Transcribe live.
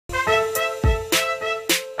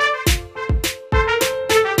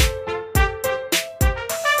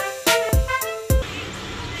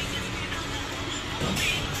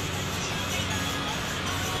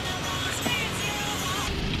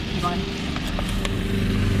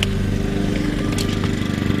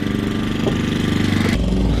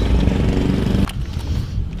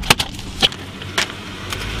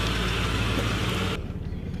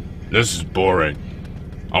This is boring.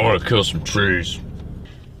 I want to kill some trees.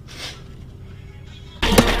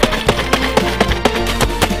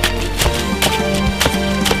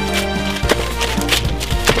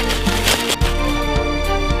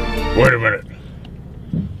 Wait a minute.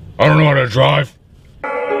 I don't know how to drive.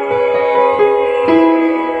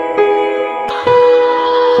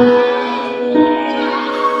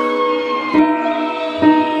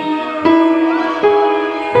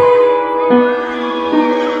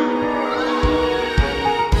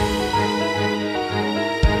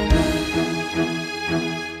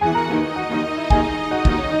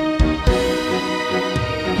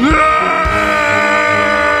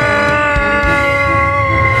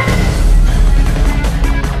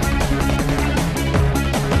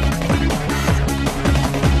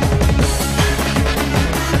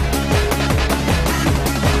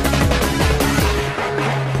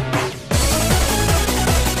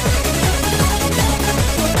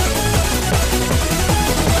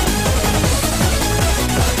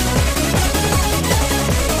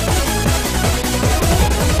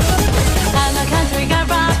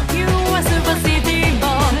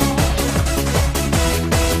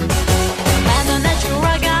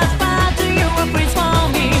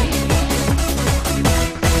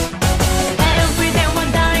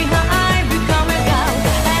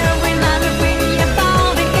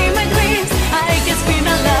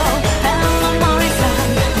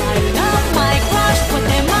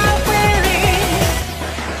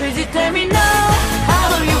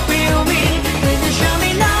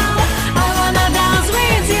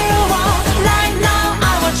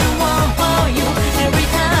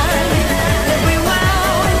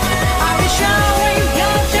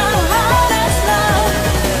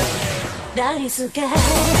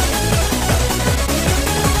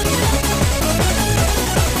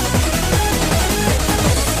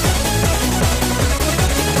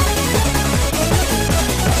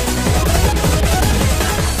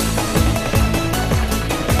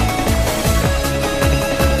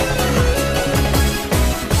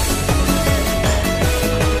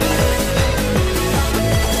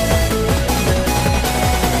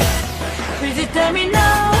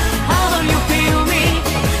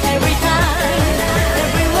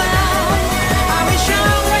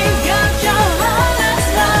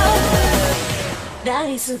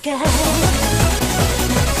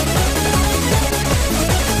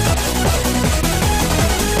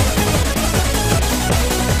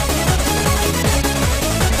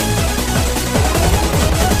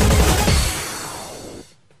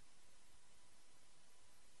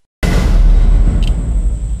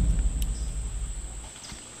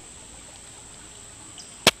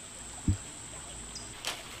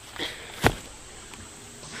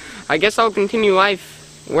 I guess I'll continue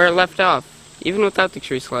life where it left off, even without the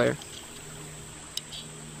Tree Slayer.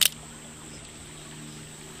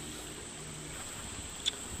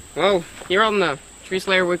 Well, here on the Tree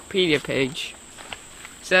Slayer Wikipedia page,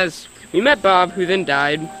 it says, we met Bob, who then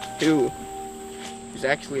died, who's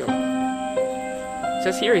actually alive. It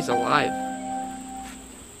says here he's alive.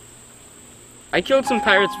 I killed some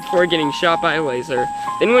pirates before getting shot by a laser,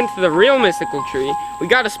 then went to the real mystical tree, we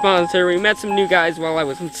got a sponsor, we met some new guys while I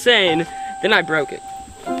was insane, then I broke it.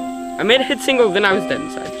 I made a hit single, then I was dead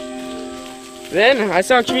inside. Then I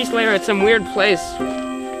saw Tree Slayer at some weird place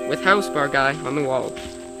with House Bar Guy on the wall.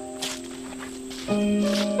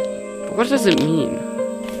 But what does it mean?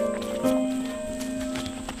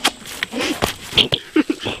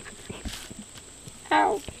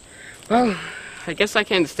 Ow. Well, I guess I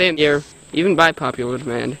can't stand here. Even by popular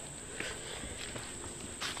demand.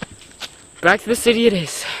 Back to the city it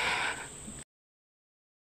is.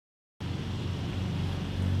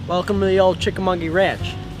 Welcome to the old Chickamauga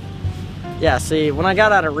Ranch. Yeah, see, when I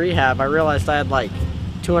got out of rehab, I realized I had like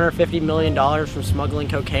 $250 million from smuggling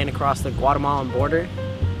cocaine across the Guatemalan border.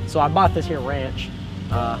 So I bought this here ranch.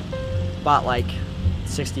 Bought like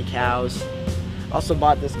 60 cows. Also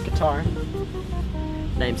bought this guitar.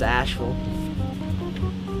 Name's Asheville.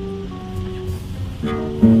 Are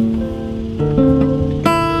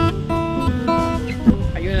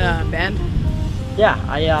you in a band? Yeah,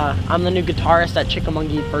 I'm the new guitarist at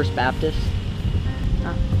Chickamauga First Baptist.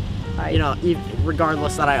 You know,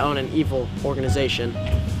 regardless that I own an evil organization,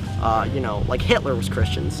 you know, like Hitler was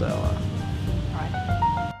Christian, so. Alright.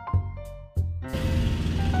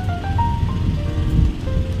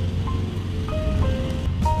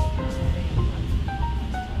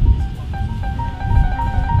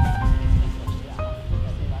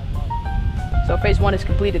 So phase 1 is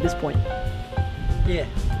complete at this point. Yeah.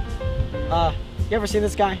 You ever seen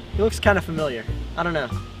this guy? He looks kind of familiar. I don't know.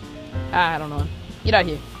 I don't know. Get out of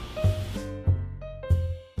here.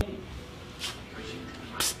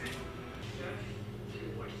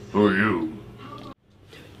 Who are you?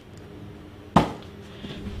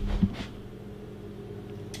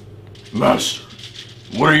 Master,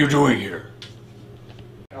 what are you doing here?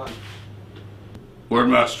 Where'd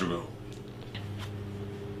Master go?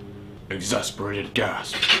 Exasperated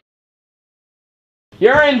gasp.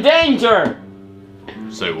 You're in danger!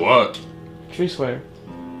 Say what? Tree Slayer,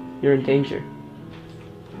 you're in danger.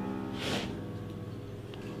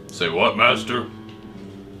 Say what, Master?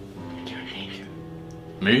 You're in danger.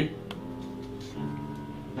 Me?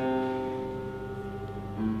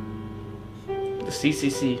 The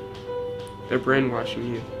CCC, they're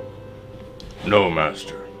brainwashing you. No,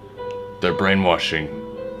 Master. They're brainwashing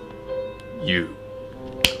you.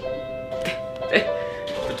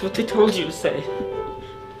 That's what they told you to say.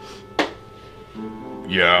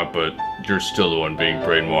 Yeah, but you're still the one being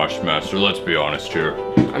brainwashed, Master. Let's be honest here.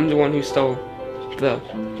 I'm the one who stole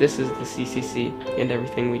this is the CCC and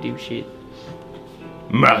everything we do sheet.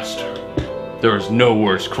 Master, there is no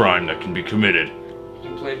worse crime that can be committed.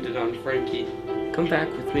 You blamed it on Frankie. Come back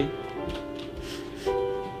with me.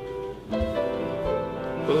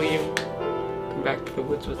 Will you come back to the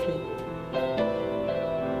woods with me?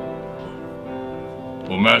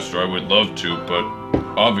 Well, Master, I would love to, but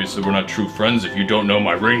obviously we're not true friends if you don't know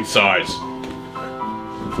my ring size.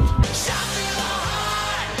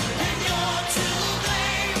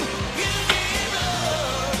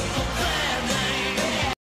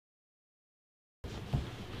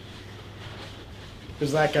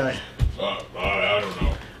 Who's that guy? I don't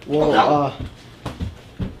know. Well,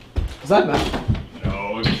 is that Master?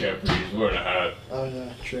 No, it can't be. He's wearing a hat. Oh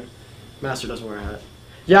yeah, true. Master doesn't wear a hat.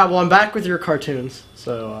 Yeah, well, I'm back with your cartoons,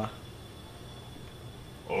 so,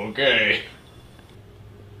 Okay.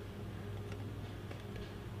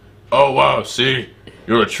 Oh, wow, see?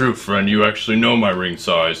 You're a true friend. You actually know my ring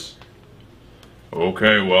size.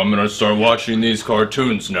 Okay, well, I'm gonna start watching these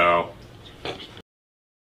cartoons now.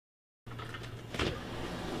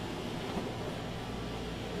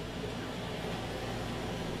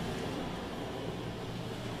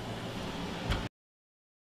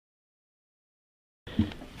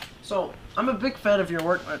 So, I'm a big fan of your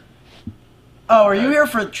work, but... Oh, are you here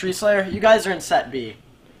for Tree Slayer? You guys are in set B.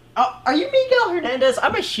 Oh, are you Miguel Hernandez?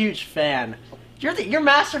 I'm a huge fan. You're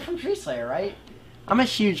Master from Tree Slayer, right? I'm a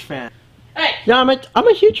huge fan. Hey! Yeah, I'm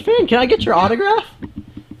a huge fan. Can I get your autograph?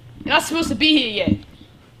 You're not supposed to be here yet.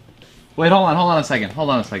 Wait, hold on a second.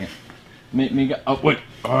 Miguel. Oh, Wait,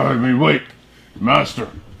 wait. Master.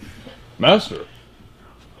 Master.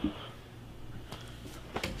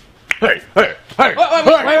 Hey! Wait.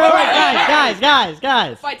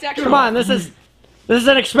 Guys! Fight's actually Come on, this is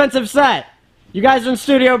an expensive set. You guys are in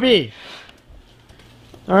Studio B.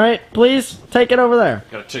 Alright, please, take it over there.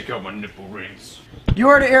 Gotta take out my nipple rings. You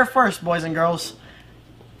heard it here first, boys and girls.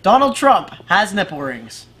 Donald Trump has nipple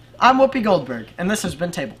rings. I'm Whoopi Goldberg, and this has been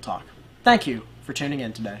Table Talk. Thank you for tuning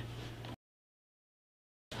in today.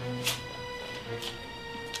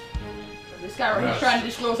 This guy right here trying to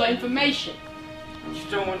disclose our information. You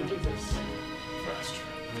don't want to do this. Master.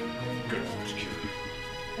 Good execution.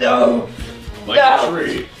 No! Like a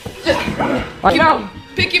tree. No!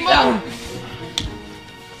 Pick him up!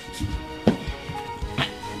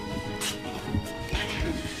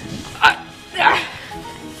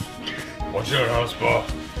 Watch out, house ball.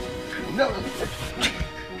 No.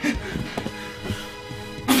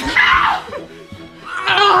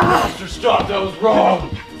 Master, stop. That was wrong.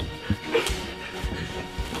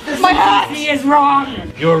 My hat! He is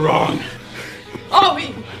wrong! You're wrong. Oh,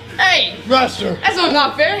 hey! Master. That's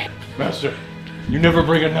not fair! Master, you never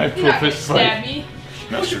bring a knife You're to a not gonna fist stab fight. me.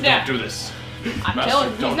 Master, Push him don't down. do this. I'm Master,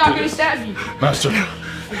 telling you, don't he's not do gonna this. stab me. Master,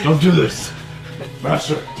 don't do this.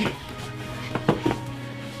 Master.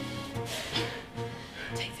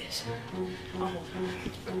 Take this.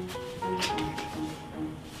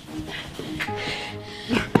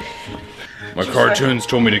 My cartoons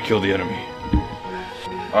told me to kill the enemy.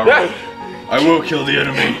 Alright, I will kill the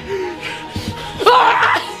enemy.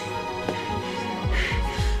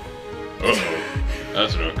 Uh-oh,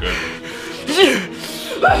 that's not good.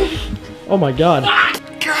 Oh my god.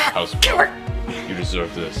 House ball, you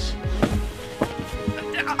deserve this.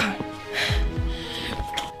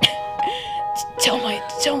 Tell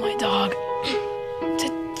my dog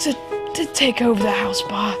to take over the house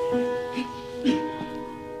bar.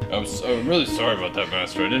 I'm really sorry about that,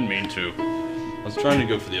 Master. I didn't mean to. I was trying to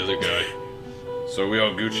go for the other guy. So are we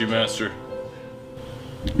all Gucci, Master?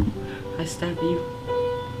 I stab you.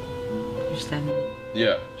 You stab me.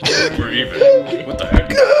 Yeah, we're even. What the heck?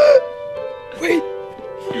 Wait,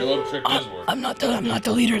 Your little trick does work. I'm not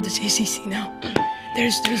the leader of the CCC now.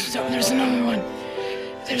 There's another one.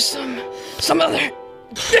 There's some other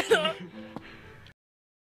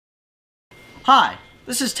Hi,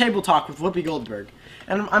 this is Table Talk with Whoopi Goldberg,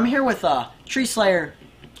 and I'm here with Tree Slayer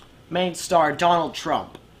main star Donald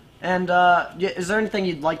Trump. And is there anything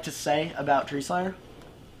you'd like to say about Tree Slayer?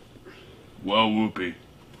 Well, Whoopi,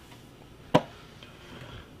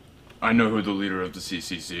 I know who the leader of the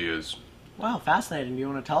CCC is. Wow, fascinating. Do you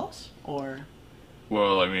want to tell us, or?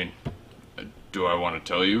 Well, I mean, do I want to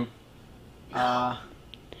tell you?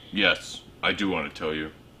 Yes, I do want to tell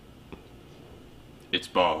you. It's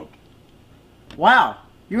Bob. Wow,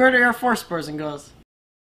 you heard an Air Force person goes,